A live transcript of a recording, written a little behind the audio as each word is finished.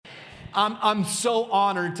I'm so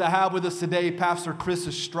honored to have with us today Pastor Chris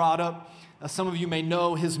Estrada. Some of you may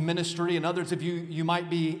know his ministry, and others of you might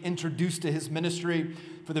be introduced to his ministry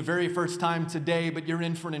for the very first time today, but you're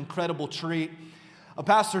in for an incredible treat.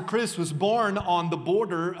 Pastor Chris was born on the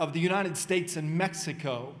border of the United States and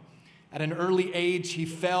Mexico. At an early age, he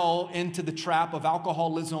fell into the trap of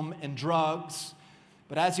alcoholism and drugs.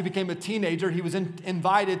 But as he became a teenager, he was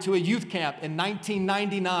invited to a youth camp in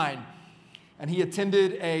 1999. And he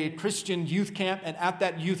attended a Christian youth camp, and at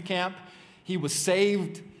that youth camp, he was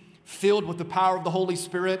saved, filled with the power of the Holy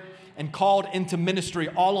Spirit, and called into ministry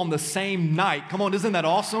all on the same night. Come on, isn't that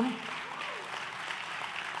awesome?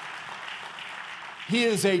 He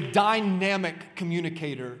is a dynamic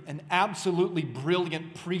communicator, an absolutely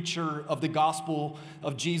brilliant preacher of the gospel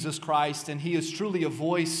of Jesus Christ, and he is truly a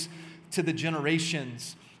voice to the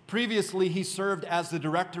generations. Previously, he served as the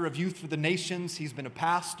director of Youth for the Nations. He's been a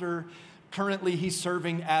pastor. Currently, he's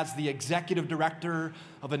serving as the executive director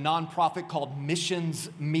of a nonprofit called Missions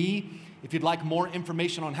Me. If you'd like more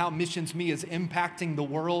information on how Missions Me is impacting the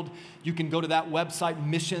world, you can go to that website,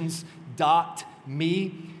 missions.me.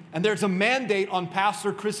 And there's a mandate on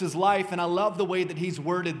Pastor Chris's life, and I love the way that he's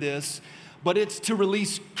worded this, but it's to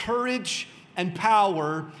release courage and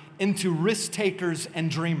power into risk takers and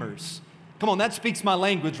dreamers. Come on, that speaks my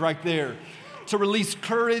language right there. To release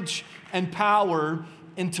courage and power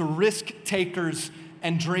into risk takers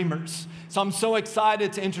and dreamers. So I'm so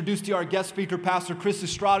excited to introduce to you our guest speaker, Pastor Chris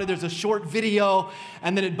Estrada. There's a short video,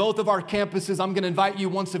 and then at both of our campuses, I'm going to invite you,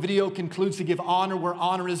 once the video concludes, to give honor where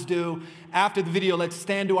honor is due. After the video, let's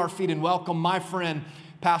stand to our feet and welcome my friend,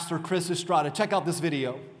 Pastor Chris Estrada. Check out this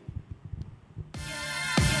video.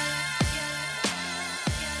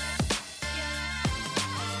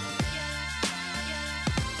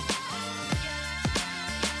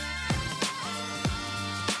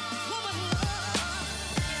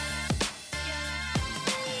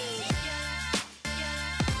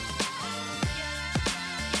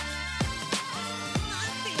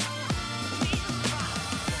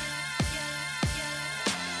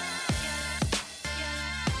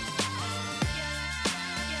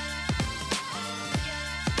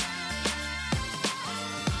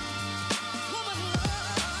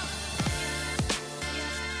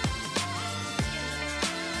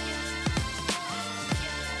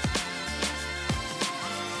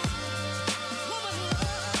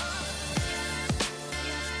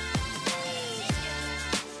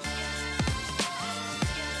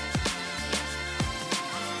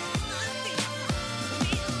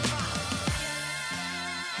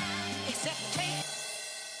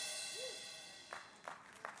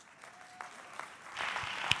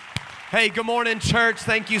 Hey, good morning, church.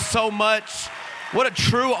 Thank you so much. What a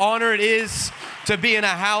true honor it is to be in a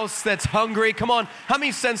house that's hungry. Come on, how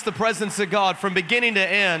many sense the presence of God from beginning to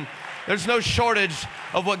end? There's no shortage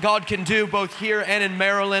of what God can do both here and in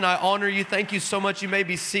Maryland. I honor you. Thank you so much. You may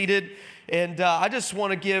be seated. And I just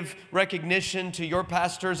want to give recognition to your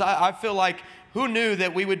pastors. I feel like, who knew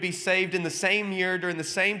that we would be saved in the same year, during the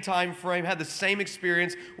same time frame, had the same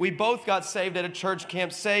experience? We both got saved at a church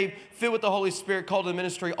camp, saved, filled with the Holy Spirit, called to the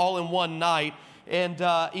ministry all in one night. And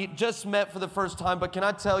just met for the first time. But can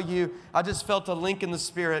I tell you, I just felt a link in the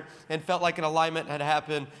Spirit and felt like an alignment had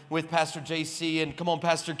happened with Pastor JC. And come on,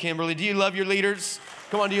 Pastor Kimberly, do you love your leaders?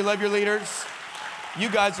 Come on, do you love your leaders? You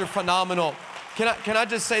guys are phenomenal. Can I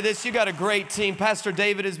just say this? You got a great team. Pastor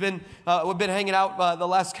David has been, we've been hanging out the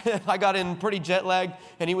last, I got in pretty jet lagged,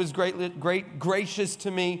 and he was gracious to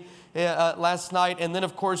me last night. And then,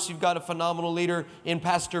 of course, you've got a phenomenal leader in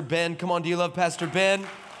Pastor Ben. Come on, do you love Pastor Ben?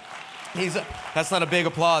 That's not a big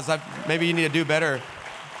applause. Maybe you need to do better,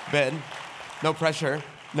 Ben. No pressure.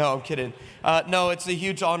 No, I'm kidding. No, it's a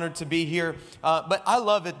huge honor to be here. But I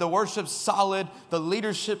love it. The worship's solid. The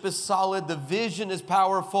leadership is solid. The vision is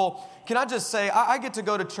powerful. Can I just say, I get to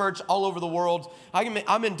go to church all over the world.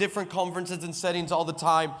 I'm in different conferences and settings all the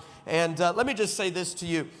time. And let me just say this to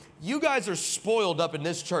you. You guys are spoiled up in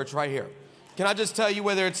this church right here. Can I just tell you,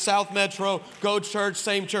 whether it's South Metro, Go Church,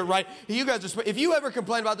 same church, right? You guys are, if you ever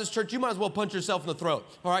complain about this church, you might as well punch yourself in the throat,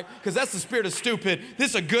 all right? Because that's the spirit of stupid. This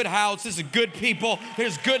is a good house. This is good people.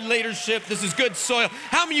 There's good leadership. This is good soil.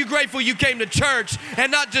 How many of you grateful you came to church,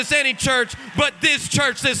 and not just any church, but this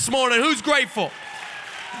church this morning? Who's grateful?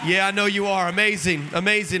 Yeah, I know you are. Amazing,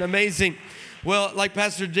 amazing, amazing. Well, like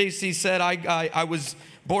Pastor JC said, I was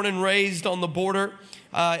born and raised on the border.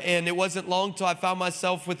 And it wasn't long till I found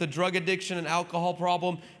myself with a drug addiction, an alcohol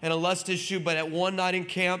problem, and a lust issue. But at one night in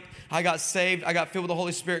camp, I got saved. I got filled with the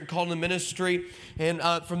Holy Spirit and called into ministry. And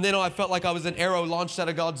from then on, I felt like I was an arrow launched out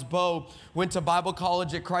of God's bow. Went to Bible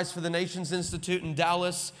college at Christ for the Nations Institute in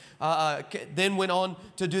Dallas. Then went on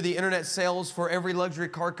to do the internet sales for every luxury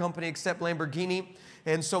car company except Lamborghini.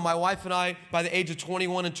 And so my wife and I, by the age of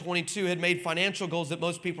 21 and 22, had made financial goals that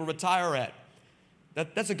most people retire at.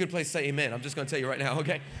 That's a good place to say amen. I'm just going to tell you right now,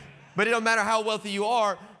 okay? But it don't matter how wealthy you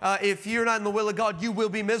are, if you're not in the will of God, you will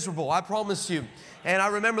be miserable. I promise you. And I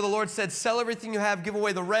remember the Lord said, sell everything you have, give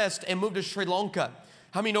away the rest, and move to Sri Lanka.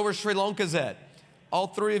 How many know where Sri Lanka's at? All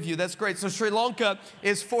three of you. That's great. So Sri Lanka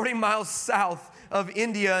is 40 miles south of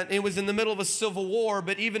India. It was in the middle of a civil war,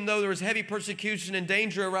 but even though there was heavy persecution and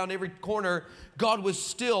danger around every corner, God was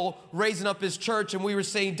still raising up His church, and we were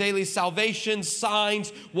seeing daily salvation,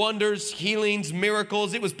 signs, wonders, healings,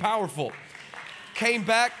 miracles. It was powerful. Came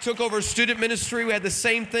back, took over student ministry. We had the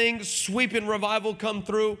same thing, sweeping revival come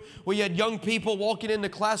through. We had young people walking into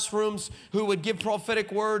classrooms who would give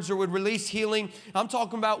prophetic words or would release healing. I'm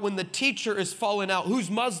talking about when the teacher is falling out.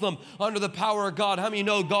 Who's Muslim under the power of God? How many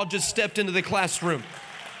know God just stepped into the classroom?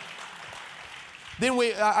 Then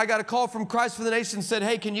I got a call from Christ for the Nations, said,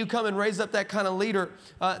 hey, can you come and raise up that kind of leader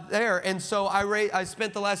there? And so I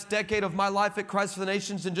spent the last decade of my life at Christ for the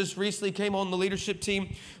Nations and just recently came on the leadership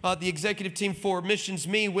team, the executive team for Missions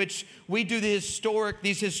Me, which we do these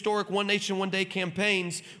historic One Nation, One Day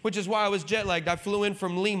campaigns, which is why I was jet lagged. I flew in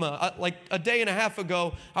from Lima. Like a day and a half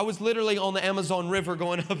ago, I was literally on the Amazon River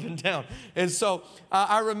going up and down. And so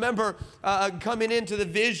I remember coming into the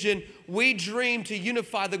vision, we dreamed to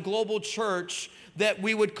unify the global church that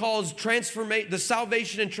we would cause the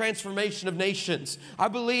salvation and transformation of nations. I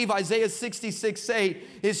believe Isaiah 66:8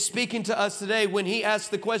 is speaking to us today when he asks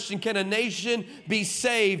the question, can a nation be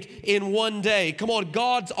saved in one day? Come on,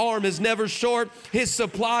 God's arm is never short, His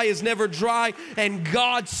supply is never dry, and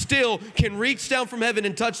God still can reach down from heaven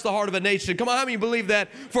and touch the heart of a nation. Come on, how many believe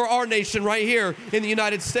that for our nation right here in the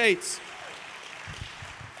United States?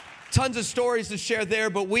 Tons of stories to share there,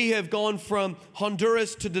 but we have gone from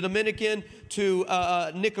Honduras to the Dominican to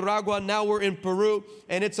Nicaragua. Now we're in Peru,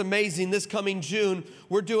 and it's amazing. This coming June,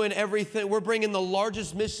 we're doing everything. We're bringing the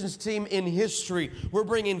largest missions team in history. We're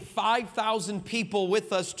bringing 5,000 people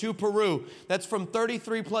with us to Peru. That's from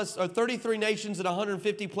 33 nations and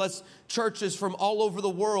 150 plus churches from all over the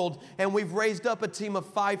world, and we've raised up a team of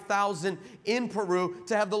 5,000 in Peru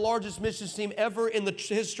to have the largest missions team ever in the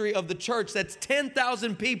history of the church. That's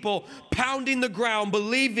 10,000 people pounding the ground,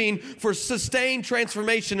 believing for sustained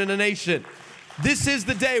transformation in a nation. This is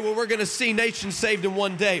the day where we're going to see nations saved in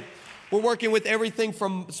one day. We're working with everything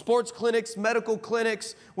from sports clinics, medical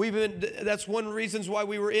clinics. That's one of the reasons why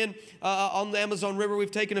we were on the Amazon River.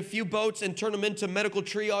 We've taken a few boats and turned them into medical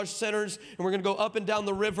triage centers, and we're going to go up and down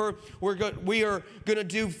the river. We are going to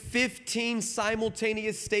do 15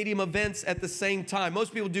 simultaneous stadium events at the same time.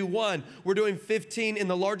 Most people do one. We're doing 15 in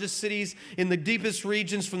the largest cities, in the deepest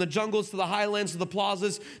regions, from the jungles to the highlands to the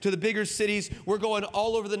plazas to the bigger cities. We're going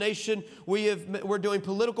all over the nation. We're doing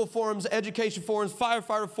political forums, education forums,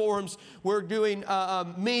 firefighter forums. We're doing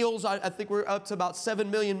meals. I think we're up to about 7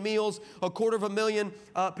 million meals, 250,000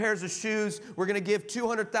 pairs of shoes. We're going to give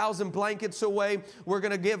 200,000 blankets away. We're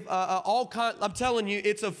going to give all kinds. I'm telling you,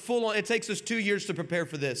 it's a full-on. It takes us 2 years to prepare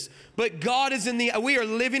for this. But God is we are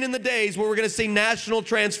living in the days where we're going to see national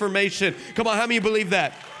transformation. Come on, how many believe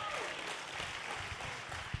that?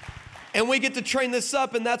 And we get to train this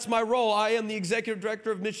up, and that's my role. I am the executive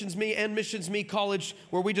director of Missions Me and Missions Me College,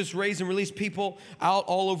 where we just raise and release people out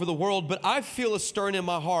all over the world. But I feel a stirring in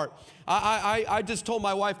my heart. I just told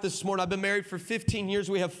my wife this morning, I've been married for 15 years.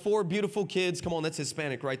 We have 4 beautiful kids. Come on, that's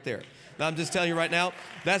Hispanic right there. Now, I'm just telling you right now,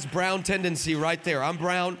 that's brown tendency right there. I'm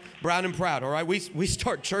brown and proud, all right? We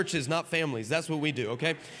start churches, not families. That's what we do,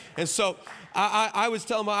 okay? And so I was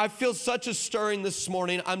telling my, I feel such a stirring this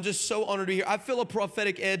morning. I'm just so honored to be here. I feel a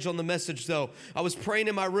prophetic edge on the message, though. I was praying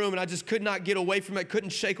in my room, and I just could not get away from it, couldn't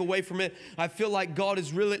shake away from it. I feel like God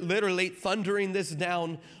is really, literally thundering this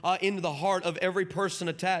down into the heart of every person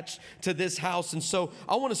attached to this house. And so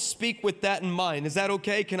I want to speak with that in mind. Is that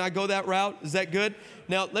okay? Can I go that route? Is that good?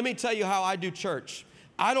 Now, let me tell you how I do church.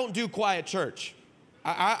 I don't do quiet church.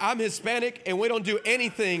 I'm Hispanic, and we don't do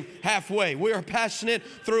anything halfway. We are passionate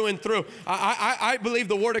through and through. I believe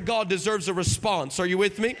the Word of God deserves a response. Are you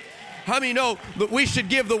with me? How many know that we should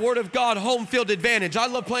give the Word of God home field advantage? I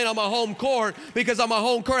love playing on my home court because on my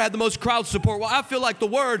home court I had the most crowd support. Well, I feel like the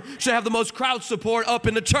Word should have the most crowd support up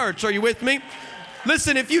in the church. Are you with me?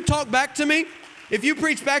 Listen, if you talk back to me, if you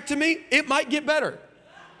preach back to me, it might get better.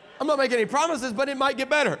 I'm not making any promises, but it might get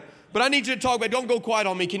better. But I need you to talk about, don't go quiet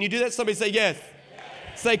on me. Can you do that? Somebody say yes.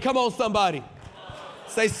 Say, come on, somebody.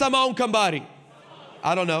 Say, some on, somebody.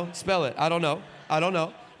 I don't know. Spell it. I don't know.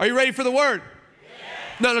 Are you ready for the word?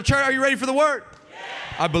 No, church, are you ready for the word?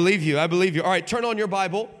 I believe you. All right, turn on your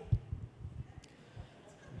Bible.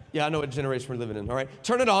 Yeah, I know what generation we're living in. All right,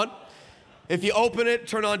 turn it on. If you open it,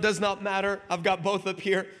 turn on, does not matter. I've got both up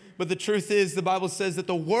here. But the truth is, the Bible says that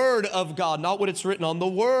the word of God, not what it's written on, the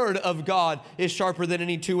word of God is sharper than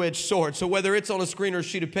any two-edged sword. So whether it's on a screen or a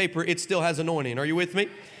sheet of paper, it still has anointing. Are you with me?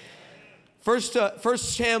 First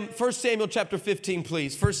Samuel chapter 15,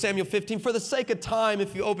 please. 1 Samuel 15. For the sake of time,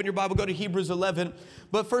 if you open your Bible, go to Hebrews 11.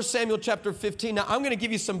 But 1 Samuel chapter 15. Now, I'm going to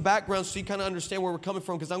give you some background so you kind of understand where we're coming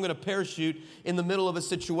from, because I'm going to parachute in the middle of a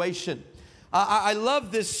situation. I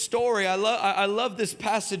love this story. I love this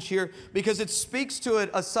passage here because it speaks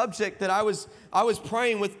to a subject that I was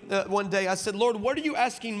praying with one day. I said, Lord, what are you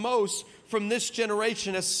asking most from this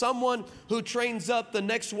generation? As someone who trains up the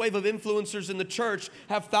next wave of influencers in the church,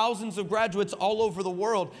 have thousands of graduates all over the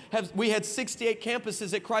world. We had 68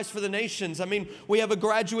 campuses at Christ for the Nations. I mean, we have a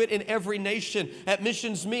graduate in every nation. At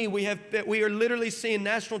Missions Me, we are literally seeing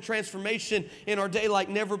national transformation in our day like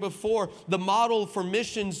never before. The model for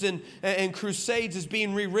missions and crusades is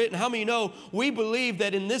being rewritten. How many know we believe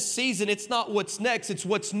that in this season, it's not what's next, it's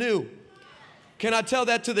what's new? Can I tell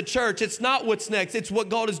that to the church? It's not what's next. It's what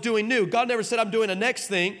God is doing new. God never said, I'm doing a next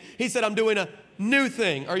thing. He said, I'm doing a new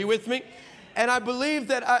thing. Are you with me? And I believe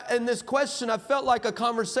that in this question, I felt like a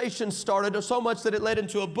conversation started so much that it led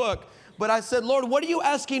into a book. But I said, Lord, what are you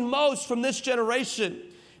asking most from this generation?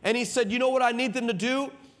 And he said, you know what I need them to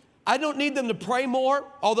do? I don't need them to pray more,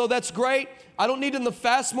 although that's great. I don't need them to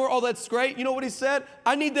fast more, although that's great. You know what he said?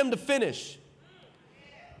 I need them to finish.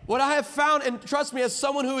 What I have found, and trust me, as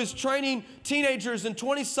someone who is training teenagers and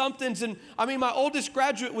 20-somethings, and I mean, my oldest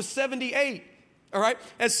graduate was 78, all right?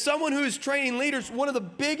 As someone who is training leaders, one of the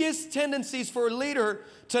biggest tendencies for a leader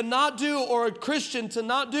to not do, or a Christian to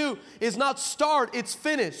not do, is not start, it's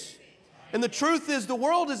finish. And the truth is, the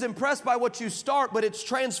world is impressed by what you start, but it's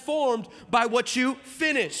transformed by what you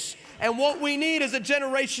finish. And what we need is a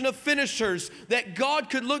generation of finishers, that God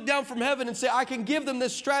could look down from heaven and say, I can give them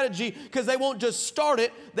this strategy, because they won't just start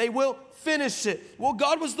it, they will finish it. Well,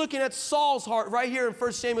 God was looking at Saul's heart right here in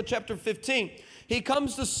 1 Samuel chapter 15. He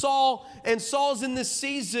comes to Saul, and Saul's in this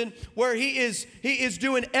season where he is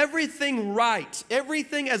doing everything right.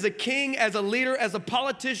 Everything as a king, as a leader, as a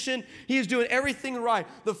politician, he is doing everything right.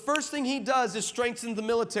 The first thing he does is strengthen the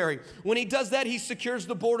military. When he does that, he secures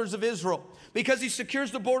the borders of Israel. Because he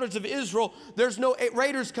secures the borders of Israel, there's no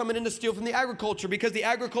raiders coming in to steal from the agriculture. Because the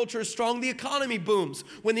agriculture is strong, the economy booms.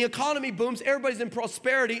 When the economy booms, everybody's in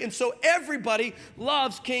prosperity, and so everybody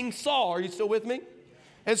loves King Saul. Are you still with me?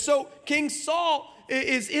 And so King Saul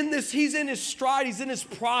is in this, he's in his stride, he's in his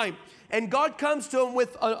prime. And God comes to him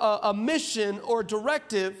with a mission or a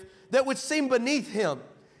directive that would seem beneath him.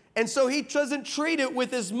 And so he doesn't treat it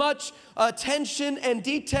with as much attention and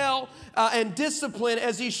detail and discipline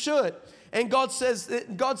as he should. And God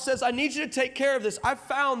says, I need you to take care of this. I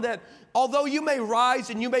found that although you may rise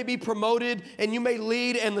and you may be promoted and you may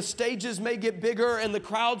lead and the stages may get bigger and the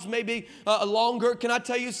crowds may be longer, can I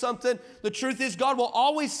tell you something? The truth is, God will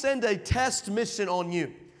always send a test mission on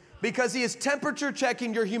you, because he is temperature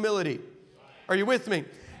checking your humility. Are you with me?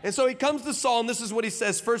 And so he comes to Saul, and this is what he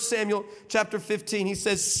says. 1 Samuel chapter 15, he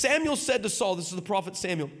says, Samuel said to Saul, this is the prophet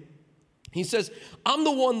Samuel, he says, I'm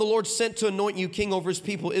the one the Lord sent to anoint you king over his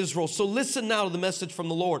people Israel. So listen now to the message from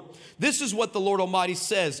the Lord. This is what the Lord Almighty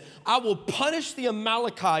says. I will punish the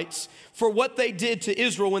Amalekites for what they did to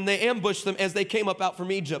Israel when they ambushed them as they came up out from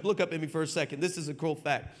Egypt. Look up at me for a second. This is a cool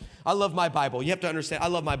fact. I love my Bible. You have to understand, I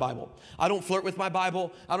love my Bible. I don't flirt with my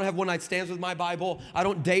Bible. I don't have one-night stands with my Bible. I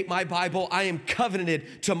don't date my Bible. I am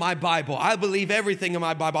covenanted to my Bible. I believe everything in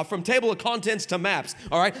my Bible, from table of contents to maps,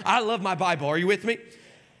 all right? I love my Bible. Are you with me?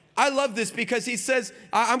 I love this because he says,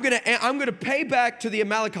 I'm going to pay back to the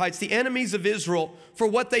Amalekites, the enemies of Israel, for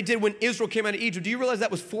what they did when Israel came out of Egypt. Do you realize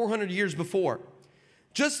that was 400 years before?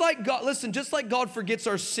 Just like God, listen, just like God forgets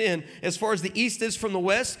our sin as far as the east is from the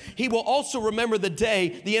west, he will also remember the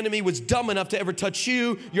day the enemy was dumb enough to ever touch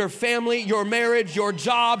you, your family, your marriage, your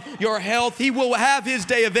job, your health. He will have his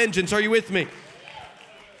day of vengeance. Are you with me?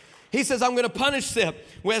 He says, I'm going to punish them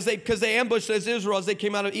because they ambushed Israel as they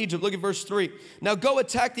came out of Egypt. Look at verse 3. Now go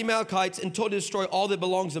attack the Amalekites and totally destroy all that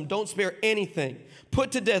belongs to them. Don't spare anything.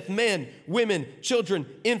 Put to death men, women, children,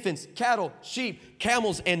 infants, cattle, sheep,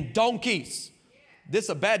 camels, and donkeys. This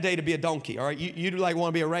is a bad day to be a donkey, all right? You like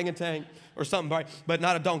want to be a orangutan or something, right? But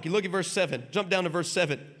not a donkey. Look at verse 7. Jump down to verse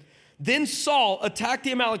 7. Then Saul attacked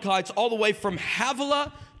the Amalekites all the way from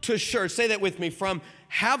Havilah to Shur. Say that with me. From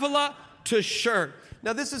Havilah to Shur.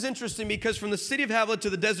 Now, this is interesting because from the city of Havilah to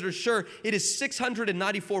the desert of Shur, it is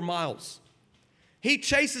 694 miles. He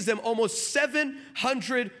chases them almost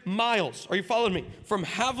 700 miles. Are you following me? From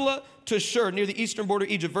Havilah to Shur, near the eastern border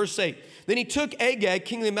of Egypt. Verse 8. Then he took Agag,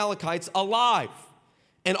 king of the Amalekites, alive.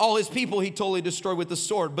 And all his people he totally destroyed with the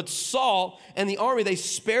sword. But Saul and the army, they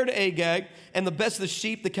spared Agag and the best of the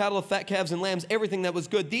sheep, the cattle, the fat calves and lambs, everything that was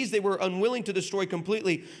good. These they were unwilling to destroy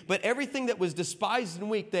completely. But everything that was despised and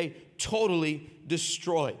weak, they totally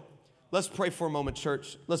destroyed. Let's pray for a moment,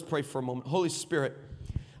 church. Let's pray for a moment. Holy Spirit,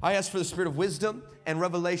 I ask for the spirit of wisdom and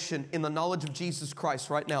revelation in the knowledge of Jesus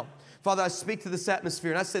Christ right now. Father, I speak to this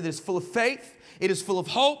atmosphere and I say that it's full of faith. It is full of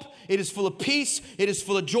hope. It is full of peace. It is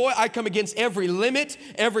full of joy. I come against every limit,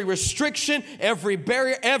 every restriction, every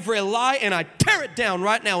barrier, every lie, and I tear it down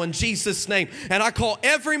right now in Jesus' name. And I call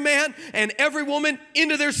every man and every woman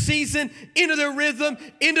into their season, into their rhythm,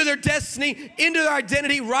 into their destiny, into their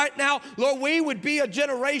identity right now. Lord, we would be a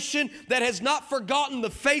generation that has not forgotten the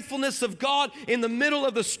faithfulness of God in the middle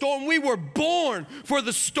of the storm. We were born for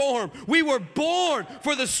the storm. We were born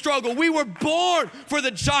for the struggle. We were born for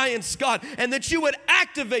the giants, God, and that you would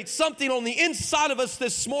activate something on the inside of us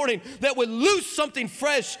this morning that would loose something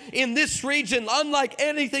fresh in this region, unlike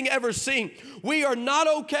anything ever seen. We are not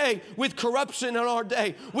okay with corruption in our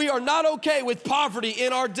day. We are not okay with poverty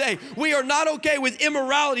in our day. We are not okay with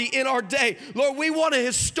immorality in our day. Lord, we want a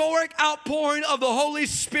historic outpouring of the Holy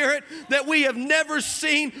Spirit that we have never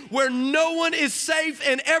seen, where no one is safe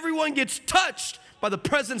and everyone gets touched by the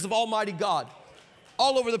presence of Almighty God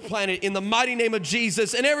all over the planet in the mighty name of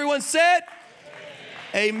Jesus. And everyone said,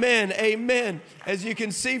 amen, amen. As you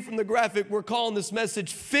can see from the graphic, we're calling this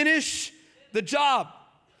message, Finish the Job.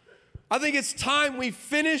 I think it's time we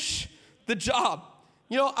finish the job.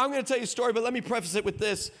 You know, I'm going to tell you a story, but let me preface it with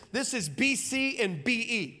this. This is BC and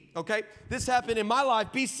BE, okay? This happened in my life,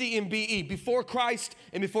 BC and BE, before Christ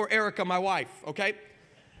and before Erica, my wife, okay?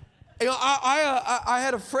 You know, I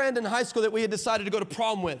had a friend in high school that we had decided to go to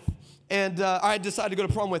prom with. And I had decided to go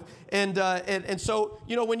to prom with. And so,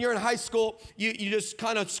 you know, when you're in high school, you just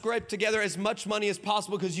kind of scrape together as much money as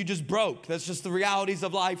possible because you just broke. That's just the realities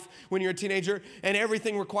of life when you're a teenager. And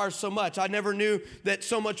everything requires so much. I never knew that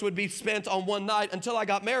so much would be spent on one night until I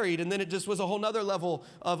got married. And then it just was a whole nother level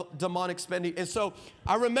of demonic spending. And so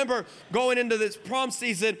I remember going into this prom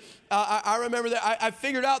season, I remember that I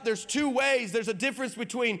figured out there's two ways. There's a difference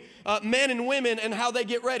between men and women and how they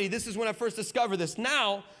get ready. This is when I first discovered this.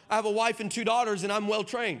 Now, I have a wife and 2 daughters, and I'm well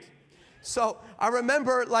trained. So I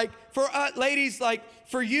remember, like, for ladies, like,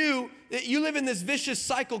 for you, you live in this vicious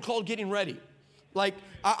cycle called getting ready. Like,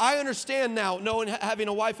 I understand now, knowing having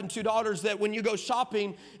a wife and 2 daughters, that when you go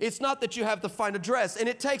shopping, it's not that you have to find a dress. And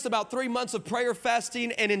it takes about 3 months of prayer,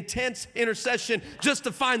 fasting, and intense intercession just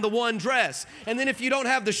to find the one dress. And then if you don't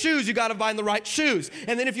have the shoes, you got to buy the right shoes.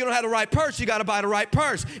 And then if you don't have the right purse, you got to buy the right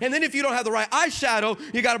purse. And then if you don't have the right eyeshadow,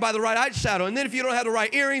 you got to buy the right eyeshadow. And then if you don't have the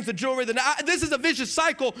right earrings, the jewelry, this is a vicious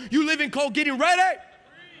cycle you live in called getting ready.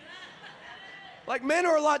 Like, men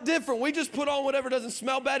are a lot different. We just put on whatever doesn't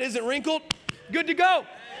smell bad, isn't wrinkled. Good to go.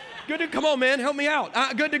 Come on, man, help me out.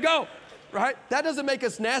 Good to go, right? That doesn't make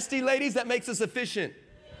us nasty, ladies. That makes us efficient,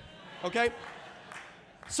 okay?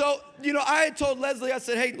 So, you know, I had told Leslie, I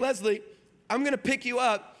said, hey, Leslie, I'm going to pick you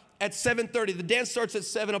up at 7:30. The dance starts at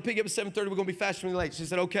 7. I'll pick you up at 7:30. We're going to be fashionably late. She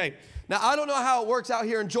said, okay. Now, I don't know how it works out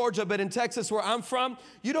here in Georgia, but in Texas, where I'm from,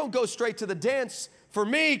 you don't go straight to the dance. For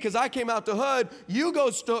me, because I came out the hood, you go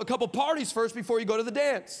to a couple parties first before you go to the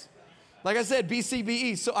dance. Like I said,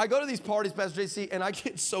 BCBE. So I go to these parties, Pastor JC, and I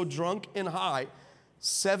get so drunk and high.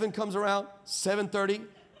 7 comes around, 7:30,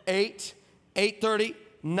 8, 8:30,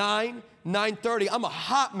 9, 9:30. I'm a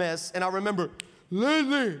hot mess, and I remember,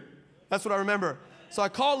 Leslie. That's what I remember. So I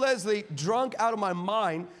call Leslie, drunk out of my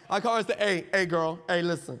mind. I call her and say, hey, girl, hey,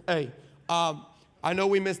 listen, hey, I know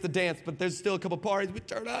we missed the dance, but there's still a couple parties. We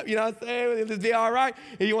turn up, you know what I'm saying? It'll be all right.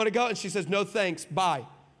 And you want to go? And she says, no, thanks, bye.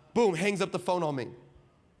 Boom, hangs up the phone on me.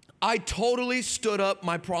 I totally stood up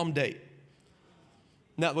my prom date.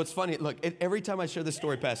 Now, what's funny, look, every time I share this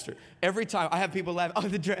story, Pastor, every time I have people laugh, oh,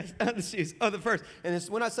 the dress, oh, the shoes, oh, the purse. And it's,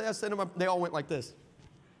 when I say I sent them, they all went like this.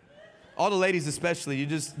 All the ladies especially, you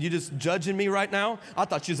just judging me right now? I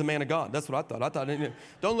thought she was a man of God. That's what I thought.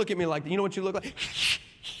 Don't look at me like that. You know what you look like?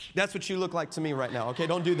 That's what you look like to me right now, okay?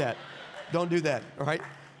 Don't do that. Don't do that, all right?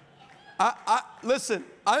 Listen,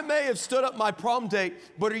 I may have stood up my prom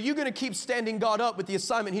date, but are you going to keep standing God up with the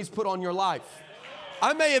assignment He's put on your life?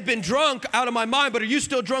 I may have been drunk out of my mind, but are you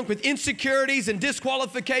still drunk with insecurities and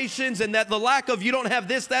disqualifications, and that the lack of you don't have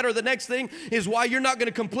this, that, or the next thing is why you're not going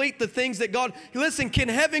to complete the things that God... Listen, can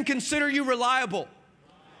heaven consider you reliable?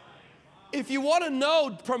 if you want to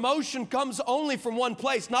know, promotion comes only from one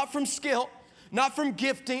place, not from skill, not from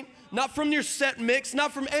gifting, not from your set mix,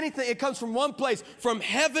 not from anything. It comes from one place, from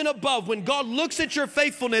heaven above. When God looks at your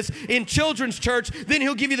faithfulness in children's church, then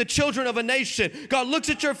he'll give you the children of a nation. God looks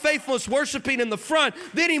at your faithfulness worshiping in the front,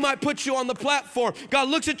 then he might put you on the platform. God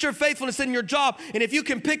looks at your faithfulness in your job, and if you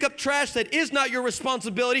can pick up trash that is not your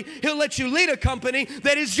responsibility, he'll let you lead a company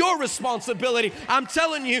that is your responsibility. I'm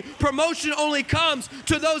telling you, promotion only comes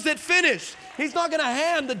to those that finish. He's not going to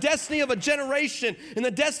hand the destiny of a generation and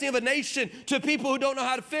the destiny of a nation to people who don't know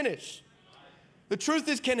how to finish. The truth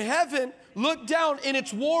is, can heaven look down in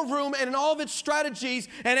its war room and in all of its strategies,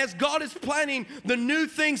 and as God is planning the new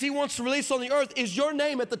things he wants to release on the earth, is your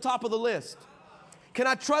name at the top of the list? Can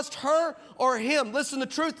I trust her or him? Listen, the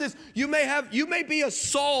truth is, you may be a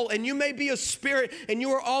soul and you may be a spirit and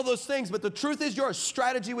you are all those things, but the truth is you're a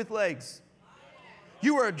strategy with legs.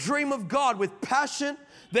 You are a dream of God with passion,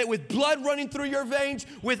 that with blood running through your veins,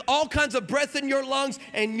 with all kinds of breath in your lungs,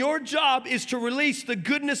 and your job is to release the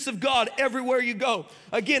goodness of God everywhere you go.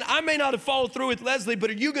 Again, I may not have followed through with Leslie, but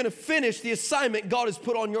are you going to finish the assignment God has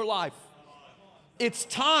put on your life? It's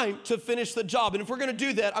time to finish the job. And if we're going to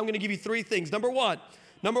do that, I'm going to give you three things. Number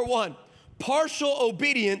one, partial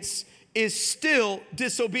obedience is still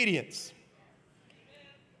disobedience.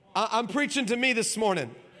 I'm preaching to me this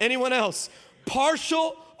morning. Anyone else?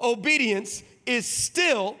 Partial obedience is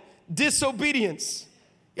still disobedience.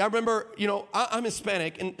 I remember, I'm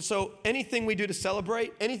Hispanic, and so anything we do to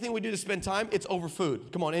celebrate, anything we do to spend time, it's over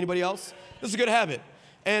food. Come on, anybody else? This is a good habit.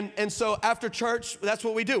 And so after church, that's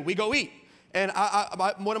what we do. We go eat. And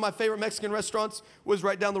one of my favorite Mexican restaurants was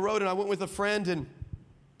right down the road, and I went with a friend. And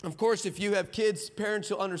of course, if you have kids, parents,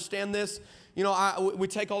 you'll understand this. We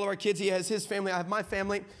take all of our kids. He has his family. I have my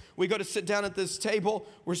family. We go to sit down at this table.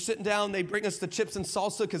 We're sitting down. They bring us the chips and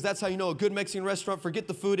salsa because that's how you know a good Mexican restaurant. Forget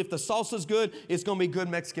the food. If the salsa's good, it's going to be good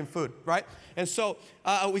Mexican food, right? And so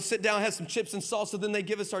we sit down, have some chips and salsa. Then they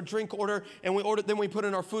give us our drink order, and we order. Then we put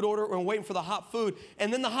in our food order. We're waiting for the hot food.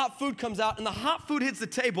 And then the hot food comes out, and the hot food hits the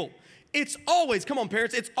table. It's always, come on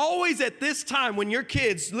parents, it's always at this time when your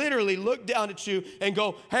kids literally look down at you and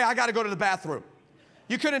go, hey, I got to go to the bathroom.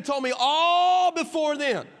 You could have told me all before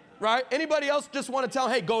then, right? Anybody else just want to tell,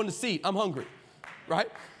 hey, go in the seat, I'm hungry,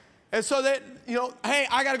 right? And so that, hey,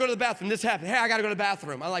 I got to go to the bathroom. This happened. Hey, I got to go to the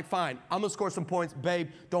bathroom. I'm like, fine, I'm going to score some points. Babe,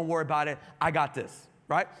 don't worry about it. I got this,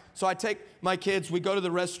 right? So I take my kids. We go to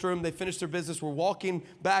the restroom. They finish their business. We're walking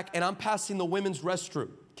back, and I'm passing the women's restroom.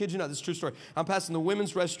 Kid you not, this is a true story. I'm passing the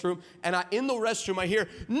women's restroom, and in the restroom, I hear,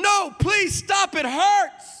 no, please stop, it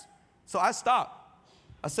hurts. So I stop.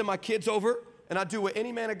 I send my kids over, and I do what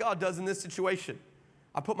any man of God does in this situation.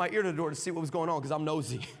 I put my ear to the door to see what was going on because I'm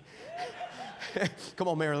nosy. Come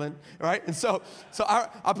on, Marilyn, right? And so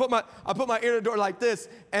I put my ear to the door like this,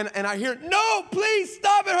 and I hear, no, please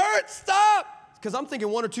stop, it hurts, stop. Because I'm thinking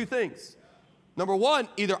one or two things. Number one,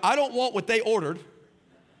 either I don't want what they ordered.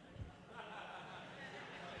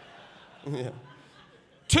 Yeah.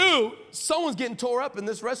 Two, someone's getting tore up in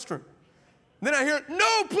this restroom. Then I hear,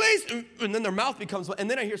 no, please. And then their mouth becomes, and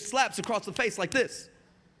then I hear slaps across the face like this.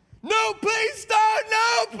 No, please stop,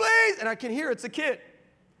 no, please. And I can hear it's a kid.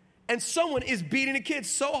 And someone is beating a kid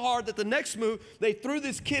so hard that the next move, they threw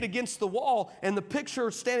this kid against the wall, and the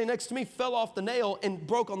picture standing next to me fell off the nail and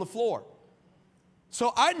broke on the floor.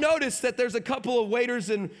 So I noticed that there's a couple of waiters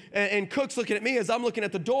and cooks looking at me as I'm looking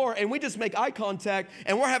at the door, and we just make eye contact,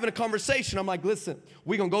 and we're having a conversation. I'm like, listen,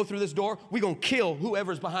 we're going to go through this door. We're going to kill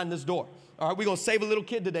whoever's behind this door. All right, we're going to save a little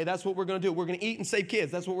kid today. That's what we're going to do. We're going to eat and save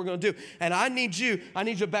kids. That's what we're going to do. And I need you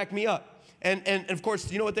to back me up. And of course,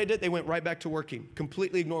 you know what they did? They went right back to working,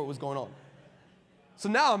 completely ignored what was going on. So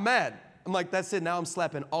now I'm mad. I'm like, that's it. Now I'm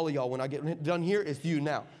slapping all of y'all. When I get done here, it's you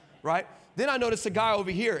now, right? Then I notice a guy over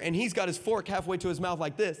here, and he's got his fork halfway to his mouth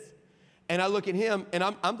like this. And I look at him, and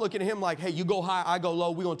I'm looking at him like, hey, you go high, I go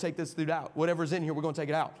low. We're going to take this food out. Whatever's in here, we're going to take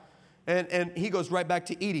it out. And he goes right back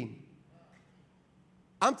to eating.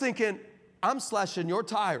 I'm thinking, I'm slashing your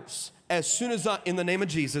tires as soon as in the name of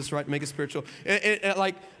Jesus, right? Make it spiritual.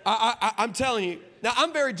 I'm telling you, now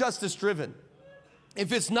I'm very justice driven.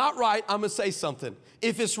 If it's not right, I'm going to say something.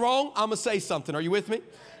 If it's wrong, I'm going to say something. Are you with me?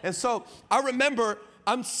 And so I remember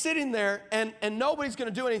I'm sitting there, and nobody's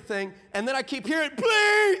going to do anything, and then I keep hearing,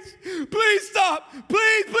 please stop,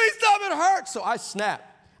 please stop, it hurts. So I snap.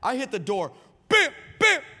 I hit the door, bam,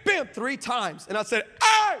 bam, bam, 3 times, and I said,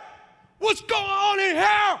 hey, what's going on in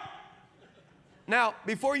here? Now,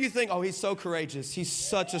 before you think, oh, he's so courageous, he's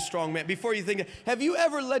such a strong man, before you think, have you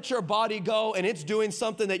ever let your body go, and it's doing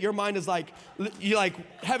something that your mind is like, you're like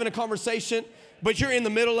having a conversation, but you're in the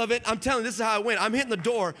middle of it? I'm telling you, this is how it went. I'm hitting the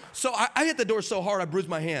door. So I hit the door so hard, I bruised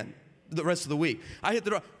my hand. the rest of the week. I hit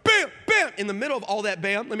the door, bam, bam. In the middle of all that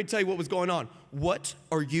bam, let me tell you what was going on. What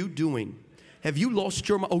are you doing? Have you lost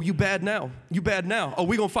your mind? Oh, you bad now. You bad now. Oh,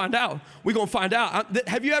 we're going to find out. We're going to find out.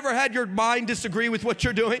 Have you ever had your mind disagree with what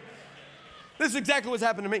you're doing? This is exactly what's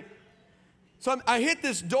happened to me. So I hit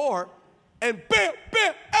this door, and bam,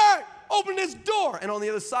 bam, hey, open this door. And on the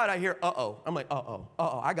other side, I hear, uh-oh. I'm like, uh-oh,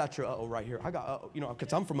 I got your uh-oh right here. I got uh-oh, you know,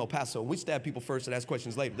 because I'm from El Paso, and we stab people first and ask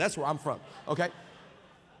questions later. That's where I'm from, okay?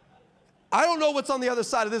 I don't know what's on the other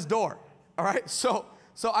side of this door, all right? So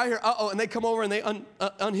I hear, uh-oh, and they come over, and they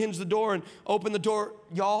unhinge the door and open the door.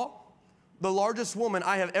 Y'all, the largest woman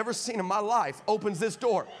I have ever seen in my life opens this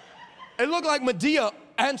door. It looked like Medea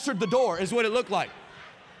answered the door, is what it looked like.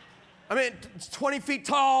 I mean, it's 20 feet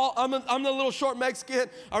tall. I'm the little short Mexican.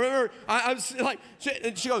 I remember I was like,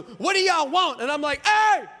 she goes, what do y'all want? And I'm like,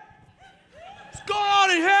 hey, what's going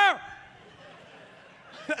on in here?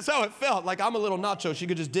 That's how it felt. Like I'm a little nacho. She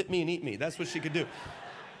could just dip me and eat me. That's what she could do.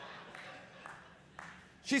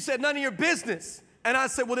 She said, none of your business. And I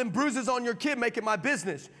said, well, then bruises on your kid make it my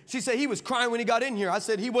business. She said, he was crying when he got in here. I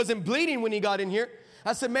said, he wasn't bleeding when he got in here.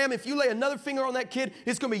 I said, ma'am, if you lay another finger on that kid,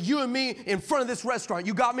 it's going to be you and me in front of this restaurant.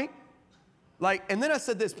 You got me? Like, and then I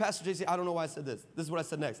said this, Pastor JC, I don't know why I said this. This is what I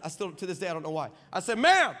said next. I still, to this day, I don't know why. I said,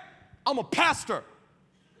 ma'am, I'm a pastor.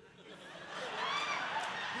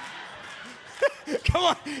 Come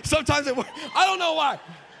on, sometimes it works. I don't know why.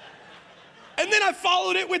 And then I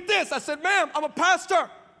followed it with this. I said, ma'am, I'm a pastor.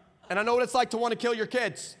 And I know what it's like to want to kill your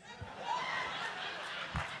kids.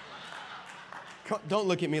 Don't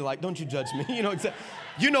look at me like, don't you judge me.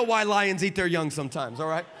 You know why lions eat their young sometimes, all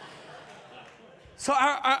right? So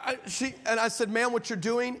I said, ma'am, what you're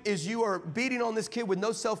doing is you are beating on this kid with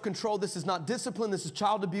no self-control. This is not discipline. This is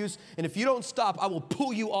child abuse. And if you don't stop, I will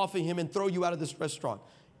pull you off of him and throw you out of this restaurant.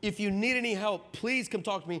 If you need any help, please come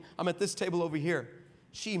talk to me. I'm at this table over here.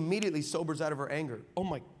 She immediately sobers out of her anger. Oh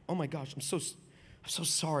my gosh, I'm so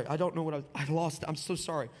sorry. I don't know what I lost. I'm so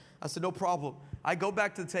sorry. I said, no problem. I go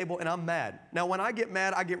back to the table and I'm mad. Now, when I get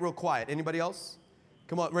mad, I get real quiet. Anybody else?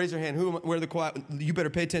 Come on, raise your hand. Where are the quiet? You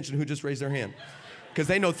better pay attention who just raised their hand. Because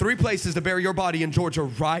they know 3 places to bury your body in Georgia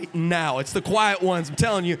right now. It's the quiet ones. I'm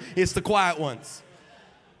telling you, it's the quiet ones.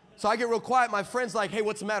 So I get real quiet. My friend's like, hey,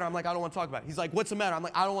 what's the matter? I'm like, I don't want to talk about it. He's like, what's the matter? I'm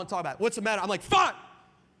like, I don't want to talk about it. What's the matter? I'm like, fine.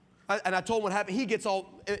 And I told him what happened. He gets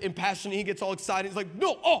all impassioned. He gets all excited. He's like,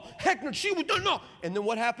 no, oh, heck no, she would no. And then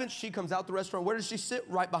what happens? She comes out the restaurant. Where does she sit?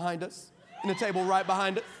 Right behind us. In the table right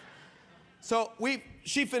behind us. So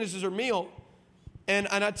she finishes her meal. And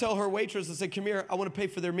I tell her waitress, I said, come here, I want to pay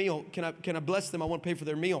for their meal. Can I bless them? I want to pay for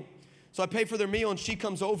their meal. So I pay for their meal, and she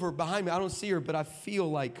comes over behind me. I don't see her, but I feel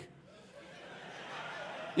like,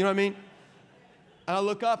 you know what I mean? And I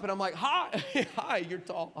look up, and I'm like, hi, hi, you're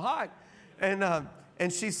tall, hi.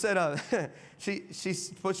 And she said, she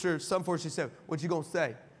pushed her son forward. She said, what you going to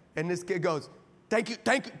say? And this kid goes,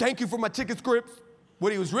 thank you for my chicken scripts.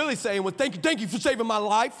 What he was really saying was, thank you for saving my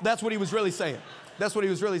life. That's what he was really saying. That's what he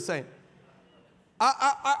was really saying.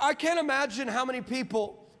 I can't imagine how many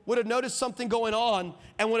people would have noticed something going on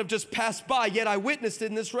and would have just passed by, yet I witnessed it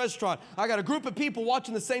in this restaurant. I got a group of people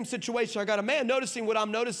watching the same situation. I got a man noticing what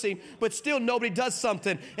I'm noticing, but still nobody does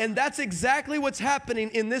something. And that's exactly what's happening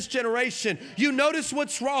in this generation. You notice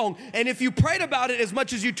what's wrong, and if you prayed about it as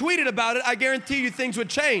much as you tweeted about it, I guarantee you things would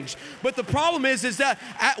change. But the problem is that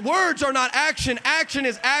words are not action. Action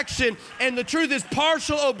is action, and the truth is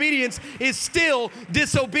partial obedience is still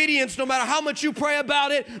disobedience. No matter how much you pray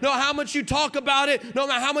about it, no matter how much you talk about it, no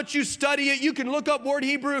matter how much you study it, you can look up word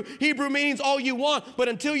Hebrew meanings all you want, but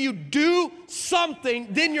until you do something,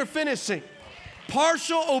 then you're finishing.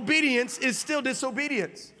 Partial obedience is still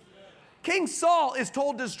disobedience. King Saul is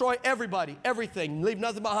told to destroy everybody, everything, leave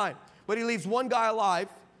nothing behind. But he leaves one guy alive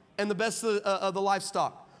and the best of the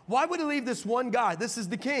livestock. Why would he leave this one guy? This is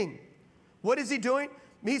the king. What is he doing?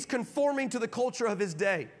 He's conforming to the culture of his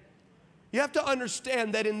day. You have to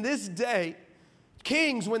understand that in this day,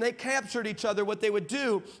 kings, when they captured each other, what they would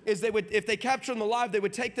do is if they captured them alive, they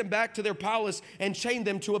would take them back to their palace and chain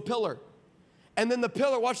them to a pillar. And then the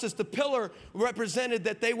pillar, watch this, the pillar represented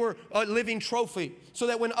that they were a living trophy. So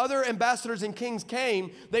that when other ambassadors and kings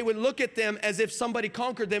came, they would look at them as if somebody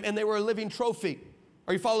conquered them and they were a living trophy.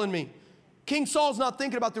 Are you following me? King Saul's not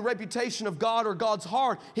thinking about the reputation of God or God's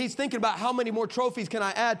heart. He's thinking about how many more trophies can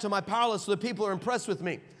I add to my palace so that people are impressed with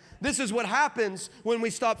me. This is what happens when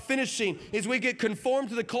we stop finishing, is we get conformed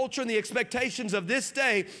to the culture and the expectations of this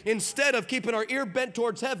day instead of keeping our ear bent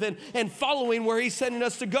towards heaven and following where he's sending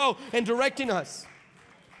us to go and directing us.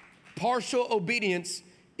 Partial obedience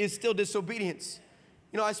is still disobedience.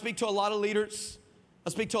 You know, I speak to a lot of leaders.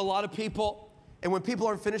 I speak to a lot of people. And when people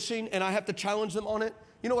aren't finishing and I have to challenge them on it,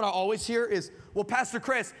 You know what I always hear is, well, Pastor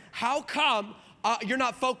Chris, how come you're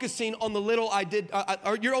not focusing on the little I did,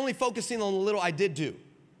 or you're only focusing on the little I did do?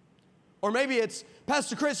 Or maybe it's,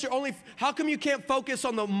 Pastor Chris, how come you can't focus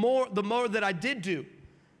on the more that I did do?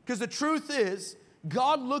 Because the truth is,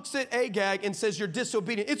 God looks at Agag and says, you're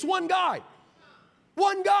disobedient. It's one guy.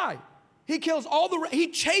 One guy. He kills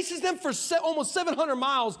he chases them for almost 700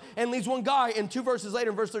 miles and leaves one guy. And 2 verses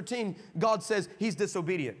later, in verse 13, God says he's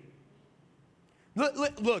disobedient.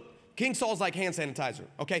 Look, King Saul's like hand sanitizer,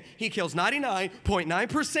 okay? He kills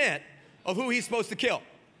 99.9% of who he's supposed to kill.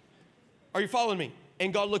 Are you following me?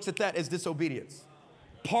 And God looks at that as disobedience.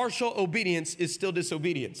 Partial obedience is still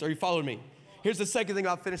disobedience. Are you following me? Here's the second thing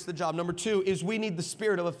about finish the job. Number 2 is we need the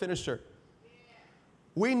spirit of a finisher.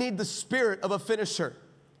 We need the spirit of a finisher.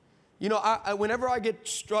 You know, whenever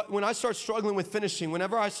when I start struggling with finishing,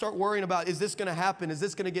 whenever I start worrying about, is this going to happen? Is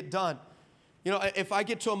this going to get done? You know, if I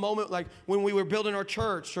get to a moment like when we were building our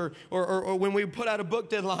church or when we put out a book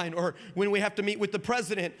deadline or when we have to meet with the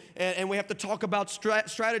president and we have to talk about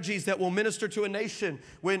strategies that will minister to a nation.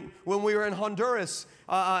 When we were in Honduras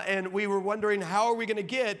and we were wondering how are we going to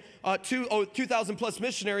get 2,000 plus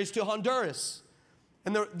missionaries to Honduras.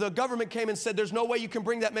 And the government came and said there's no way you can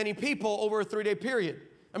bring that many people over a 3-day period.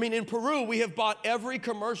 I mean, in Peru, we have bought every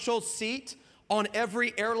commercial seat on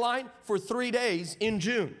every airline for 3 days in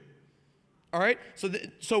June. All right?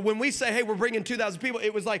 So when we say, hey, we're bringing 2,000 people,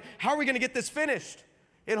 it was like, how are we going to get this finished?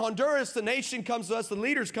 In Honduras, the nation comes to us, the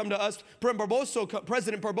leaders come to us,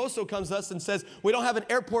 President Barboso comes to us and says, we don't have an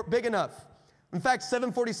airport big enough. In fact,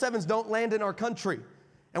 747s don't land in our country.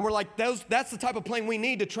 And we're like, that's the type of plane we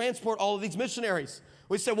need to transport all of these missionaries.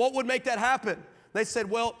 We said, what would make that happen? They said,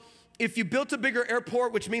 well, if you built a bigger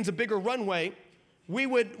airport, which means a bigger runway, we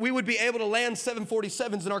would be able to land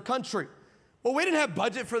 747s in our country. Well, we didn't have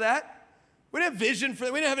budget for that. We didn't have vision for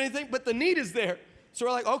that. We didn't have anything, but the need is there. So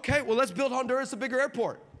we're like, okay, well, let's build Honduras a bigger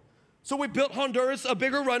airport. So we built Honduras a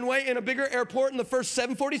bigger runway and a bigger airport, and the first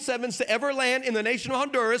 747s to ever land in the nation of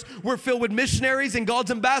Honduras were filled with missionaries and God's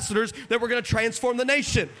ambassadors that were going to transform the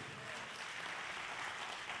nation.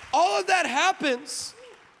 All of that happens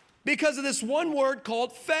because of this one word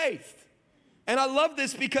called faith. And I love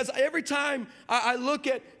this because every time I look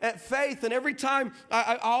at faith and every time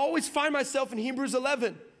I always find myself in Hebrews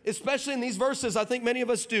 11, especially in these verses, I think many of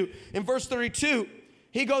us do. In verse 32,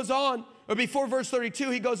 he goes on, or before verse 32,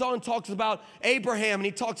 he goes on and talks about Abraham, and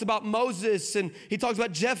he talks about Moses, and he talks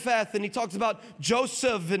about Jephthah, and he talks about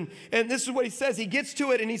Joseph, and this is what he says. He gets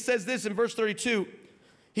to it, and he says this in verse 32.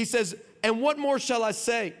 He says, and what more shall I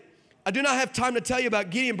say? I do not have time to tell you about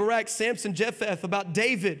Gideon, Barak, Samson, Jephthah, about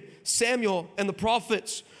David, Samuel, and the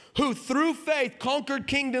prophets, who through faith conquered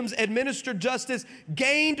kingdoms, administered justice,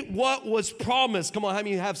 gained what was promised. Come on, how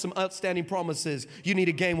many have some outstanding promises? You need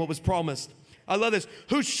to gain what was promised. I love this.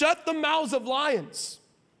 Who shut the mouths of lions.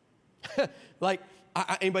 Like,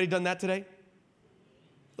 anybody done that today?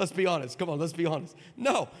 Let's be honest. Come on, let's be honest.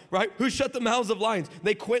 No, right? Who shut the mouths of lions?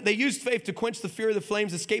 They used faith to quench the fury of the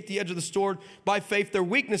flames, escape the edge of the sword. By faith, their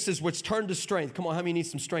weaknesses which turned to strength. Come on, how many need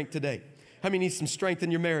some strength today? How many need some strength in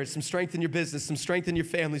your marriage, some strength in your business, some strength in your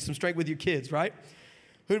family, some strength with your kids, right?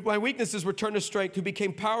 Who by weaknesses were turned to strength, who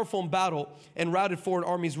became powerful in battle and routed foreign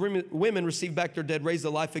armies. Women received back their dead, raised to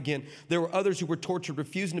life again. There were others who were tortured,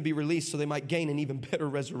 refusing to be released so they might gain an even better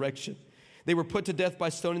resurrection. They were put to death by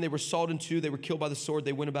stoning. They were sawed in two. They were killed by the sword.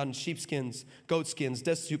 They went about in sheepskins, goatskins,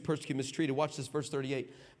 destitute, persecuted, mistreated. Watch this, verse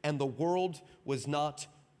 38. And the world was not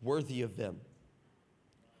worthy of them.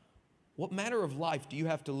 What manner of life do you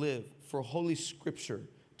have to live for Holy Scripture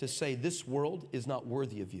to say this world is not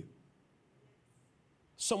worthy of you?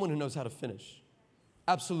 Someone who knows how to finish.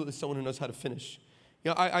 Absolutely someone who knows how to finish.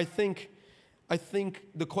 You know, I think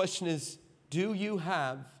the question is, do you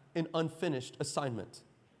have an unfinished assignment?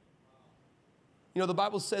 You know, the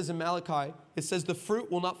Bible says in Malachi, it says the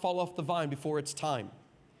fruit will not fall off the vine before its time.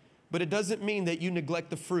 But it doesn't mean that you neglect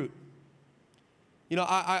the fruit. You know,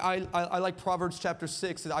 I like Proverbs chapter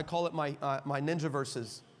 6. I call it my ninja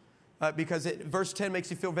verses because verse 10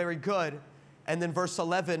 makes you feel very good. And then verse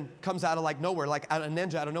 11 comes out of like nowhere, like out of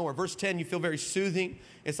ninja out of nowhere. Verse 10, you feel very soothing.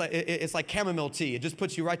 It's like chamomile tea. It just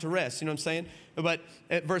puts you right to rest. You know what I'm saying? But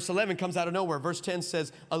verse 11 comes out of nowhere. Verse 10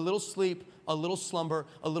 says, a little sleep, a little slumber,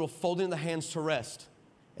 a little folding of the hands to rest.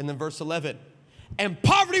 And then verse 11, and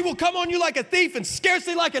poverty will come on you like a thief and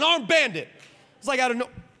scarcely like an armed bandit. It's like out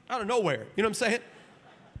of nowhere. You know what I'm saying?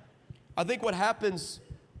 I think what happens,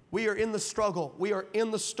 we are in the struggle. We are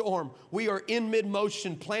in the storm. We are in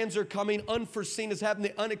mid-motion. Plans are coming. Unforeseen is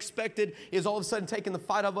happening. The unexpected is all of a sudden taking the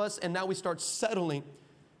fight of us, and now we start settling.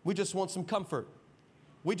 We just want some comfort.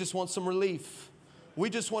 We just want some relief. We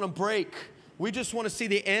just want a break. We just want to see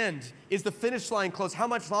the end. Is the finish line close? How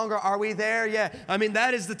much longer are we there? Yeah. I mean,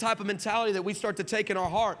 that is the type of mentality that we start to take in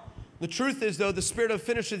our heart. The truth is, though, the spirit of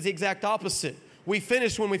finish is the exact opposite. We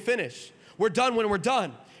finish when we finish. We're done when we're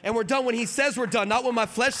done. And we're done when he says we're done, not when my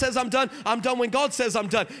flesh says I'm done. I'm done when God says I'm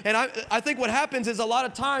done. And I think what happens is a lot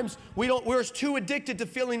of times we're too addicted to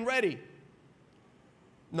feeling ready.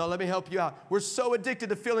 No, let me help you out. We're so addicted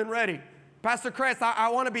to feeling ready. Pastor Chris, I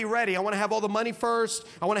want to be ready. I want to have all the money first.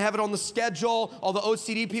 I want to have it on the schedule. All the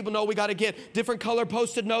OCD people know we got to get different color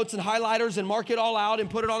Post-it notes and highlighters and mark it all out and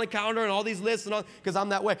put it on the calendar and all these lists and all, because I'm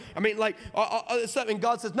that way. I mean, like, and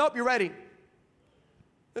God says, nope, you're ready.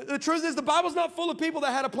 The truth is the Bible's not full of people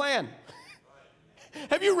that had a plan.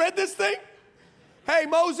 Have you read this thing? Hey,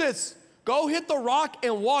 Moses, go hit the rock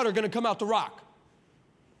and water going to come out the rock.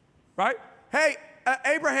 Right? Hey,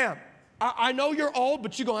 Abraham, I know you're old,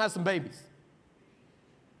 but you're going to have some babies.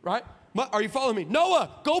 Right? Are you following me? Noah,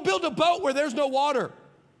 go build a boat where there's no water.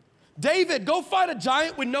 David, go fight a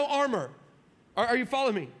giant with no armor. Are you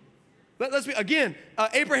following me? Let's be, again,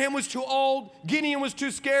 Abraham was too old, Gideon was too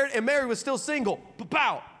scared, and Mary was still single.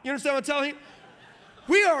 Pow. You understand what I'm telling you?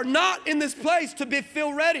 We are not in this place to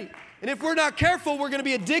feel ready. And if we're not careful, we're going to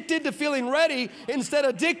be addicted to feeling ready instead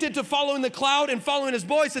of addicted to following the cloud and following his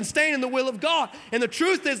voice and staying in the will of God. And the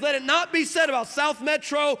truth is, let it not be said about South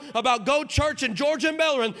Metro, about Go Church and Georgia and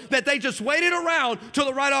Bellarmine, that they just waited around till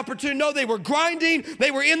the right opportunity. No, they were grinding. They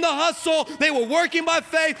were in the hustle. They were working by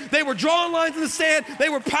faith. They were drawing lines in the sand. They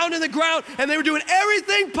were pounding the ground. And they were doing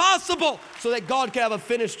everything possible so that God could have a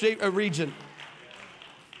finished region.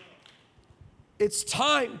 It's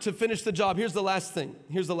time to finish the job. Here's the last thing.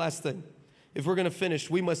 If we're going to finish,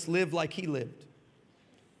 we must live like he lived.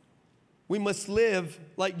 We must live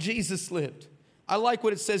like Jesus lived. I like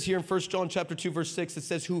what it says here in 1 John chapter 2, verse 6. It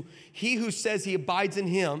says, he who says he abides in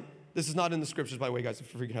him, this is not in the scriptures, by the way, guys,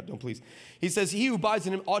 if you're freaking out, don't please. He says, he who abides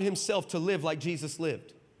in him ought himself to live like Jesus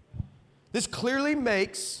lived. This clearly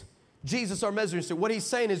makes Jesus our measuring stick. What he's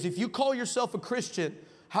saying is, if you call yourself a Christian,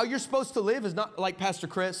 how you're supposed to live is not like Pastor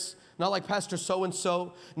Chris, not like Pastor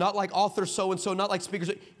so-and-so, not like author so-and-so, not like speakers.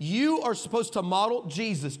 You are supposed to model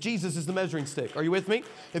Jesus. Jesus is the measuring stick. Are you with me?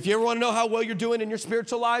 If you ever want to know how well you're doing in your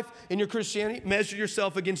spiritual life, in your Christianity, measure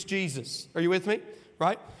yourself against Jesus. Are you with me?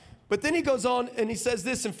 Right? But then he goes on and he says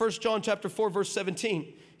this in 1 John chapter 4, verse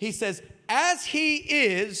 17. He says, as he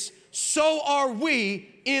is, so are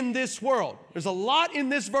we in this world. There's a lot in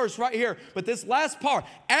this verse right here, but this last part,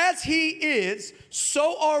 as he is,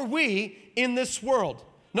 so are we in this world.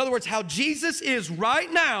 In other words, how Jesus is right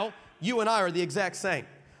now, you and I are the exact same.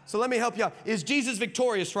 So let me help you out. Is Jesus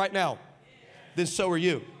victorious right now? Then so are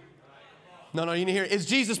you. No, you need to hear it. Is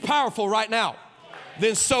Jesus powerful right now?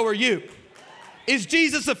 Then so are you. Is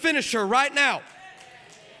Jesus a finisher right now?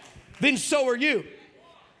 Then so are you.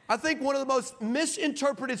 I think one of the most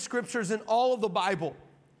misinterpreted scriptures in all of the Bible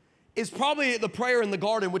is probably the prayer in the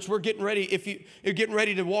garden, which we're getting ready, if you're getting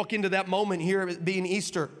ready to walk into that moment here, being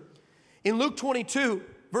Easter. In Luke 22,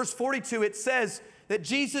 verse 42, it says that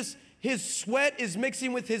Jesus, his sweat is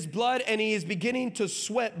mixing with his blood and he is beginning to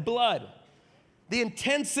sweat blood. The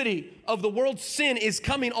intensity of the world's sin is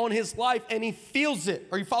coming on his life and he feels it.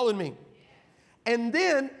 Are you following me? And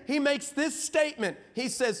then he makes this statement. He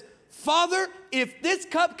says, Father, if this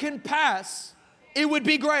cup can pass, it would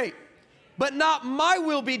be great. But not my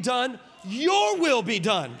will be done, your will be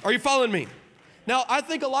done. Are you following me? Now, I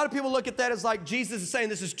think a lot of people look at that as like Jesus is saying,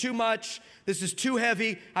 this is too much, this is too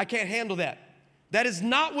heavy, I can't handle that. That is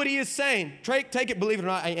not what he is saying. Take it, believe it or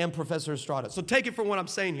not, I am Professor Estrada. So take it for what I'm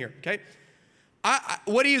saying here, okay?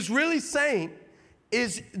 What he is really saying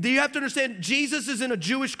is, do you have to understand, Jesus is in a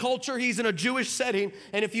Jewish culture, he's in a Jewish setting,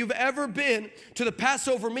 and if you've ever been to the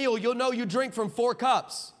Passover meal, you'll know you drink from 4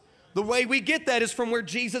 cups. The way we get that is from where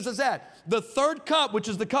Jesus is at. The third cup, which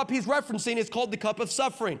is the cup he's referencing, is called the cup of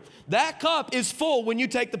suffering. That cup is full when you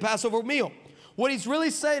take the Passover meal. What he's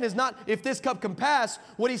really saying is not if this cup can pass.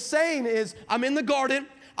 What he's saying is, I'm in the garden.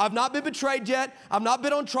 I've not been betrayed yet. I've not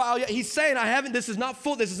been on trial yet. He's saying, this is not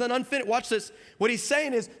full. This is an unfinished. Watch this. What he's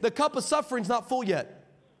saying is, the cup of suffering's not full yet.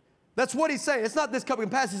 That's what he's saying. It's not this cup can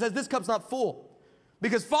pass. He says, this cup's not full.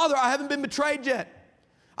 Because, Father, I haven't been betrayed yet.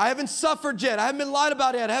 I haven't suffered yet. I haven't been lied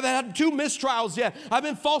about yet. I haven't had 2 mistrials yet. I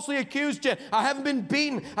haven't been falsely accused yet. I haven't been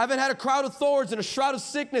beaten. I haven't had a crown of thorns and a shroud of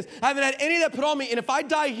sickness. I haven't had any of that put on me. And if I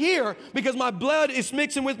die here because my blood is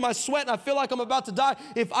mixing with my sweat and I feel like I'm about to die,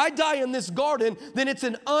 if I die in this garden, then it's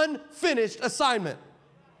an unfinished assignment.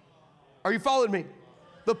 Are you following me?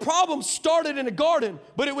 The problem started in a garden,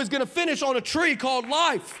 but it was going to finish on a tree called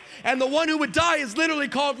life. And the one who would die is literally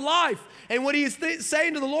called life. And what he's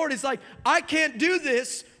saying to the Lord is like, I can't do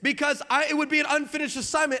this because it would be an unfinished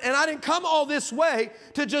assignment. And I didn't come all this way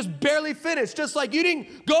to just barely finish. Just like you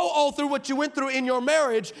didn't go all through what you went through in your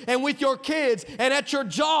marriage and with your kids and at your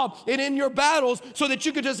job and in your battles so that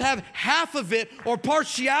you could just have half of it or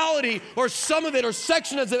partiality or some of it or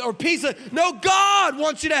section of it or piece of it. No, God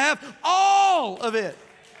wants you to have all of it.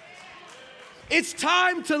 It's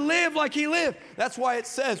time to live like he lived. That's why it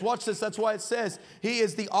says, watch this, that's why it says, he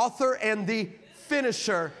is the author and the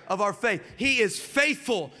finisher of our faith. He is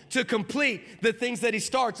faithful to complete the things that he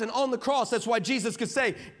starts. And on the cross, that's why Jesus could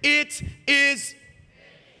say, it is.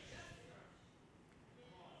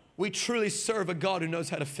 We truly serve a God who knows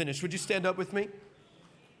how to finish. Would you stand up with me?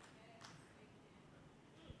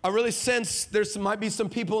 I really sense might be some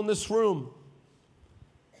people in this room.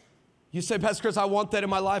 You say, Pastor Chris, I want that in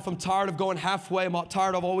my life. I'm tired of going halfway. I'm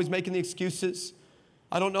tired of always making the excuses.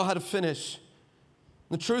 I don't know how to finish.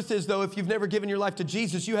 The truth is, though, if you've never given your life to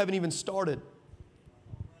Jesus, you haven't even started.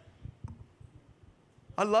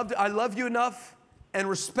 I love you enough and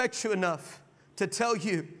respect you enough to tell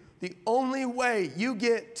you the only way you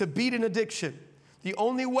get to beat an addiction, the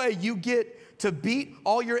only way you get to beat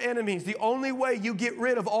all your enemies, the only way you get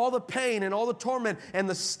rid of all the pain and all the torment and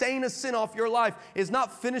the stain of sin off your life is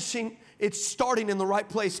not finishing, it's starting in the right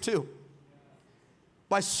place too.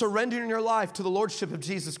 By surrendering your life to the Lordship of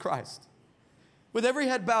Jesus Christ. With every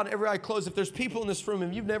head bowed and every eye closed, if there's people in this room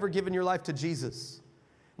and you've never given your life to Jesus,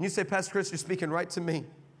 and you say, Pastor Chris, you're speaking right to me.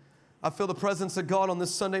 I feel the presence of God on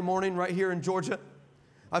this Sunday morning right here in Georgia.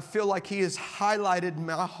 I feel like he has highlighted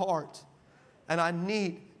my heart, and I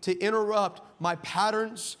need to interrupt my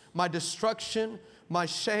patterns, my destruction, my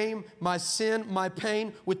shame, my sin, my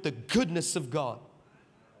pain with the goodness of God.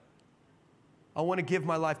 I want to give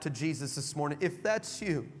my life to Jesus this morning. If that's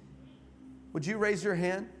you, would you raise your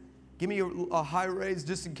hand? Give me a high raise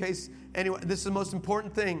just in case anyone. This is the most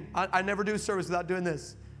important thing. I never do service without doing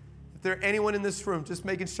this. If there anyone in this room, just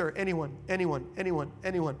making sure. Anyone.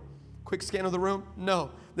 Quick scan of the room? No.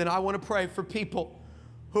 Then I want to pray for people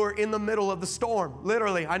who are in the middle of the storm.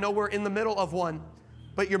 Literally, I know we're in the middle of one,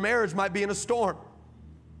 but your marriage might be in a storm.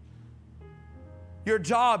 Your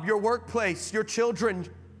job, your workplace, your children,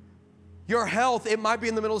 your health, it might be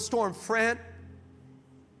in the middle of a storm. Friend,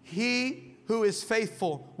 he who is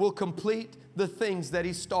faithful will complete the things that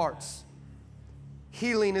he starts.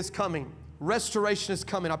 Healing is coming. Restoration is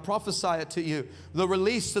coming. I prophesy it to you. The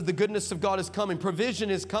release of the goodness of God is coming. Provision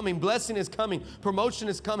is coming. Blessing is coming. Promotion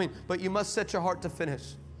is coming. But you must set your heart to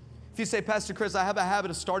finish. If you say, Pastor Chris, I have a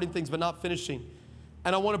habit of starting things but not finishing,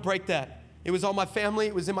 and I want to break that. It was on my family.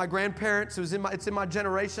 It was in my grandparents. It's in my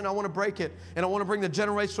generation. I want to break it. And I want to bring the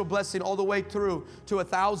generational blessing all the way through to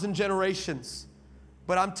 1,000 generations.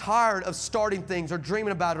 But I'm tired of starting things or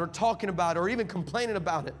dreaming about it or talking about it or even complaining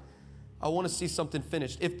about it. I want to see something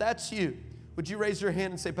finished. If that's you, would you raise your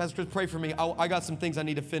hand and say, Pastor Chris, pray for me. I got some things I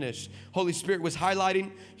need to finish. Holy Spirit was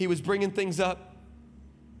highlighting. He was bringing things up.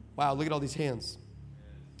 Wow, look at all these hands.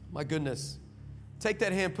 My goodness. Take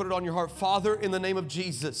that hand, put it on your heart. Father, in the name of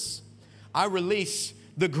Jesus, I release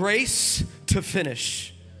the grace to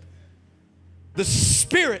finish. The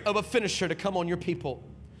spirit of a finisher to come on your people.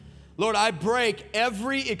 Lord, I break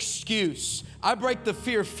every excuse. I break the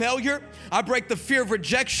fear of failure. I break the fear of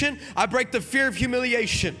rejection. I break the fear of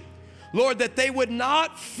humiliation. Lord, that they would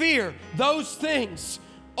not fear those things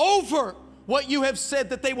over what you have said,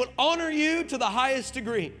 that they would honor you to the highest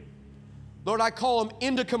degree. Lord, I call them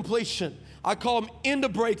into completion. I call them into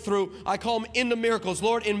breakthrough. I call them into miracles.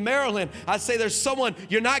 Lord, in Maryland, I say there's someone,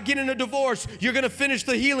 you're not getting a divorce. You're going to finish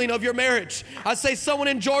the healing of your marriage. I say someone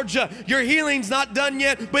in Georgia, your healing's not done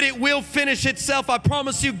yet, but it will finish itself. I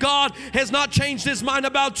promise you, God has not changed his mind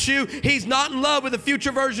about you. He's not in love with a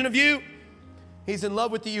future version of you. He's in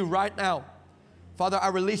love with you right now. Father, I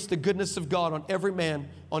release the goodness of God on every man,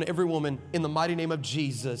 on every woman, in the mighty name of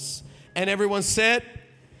Jesus. And everyone said,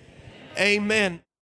 Amen.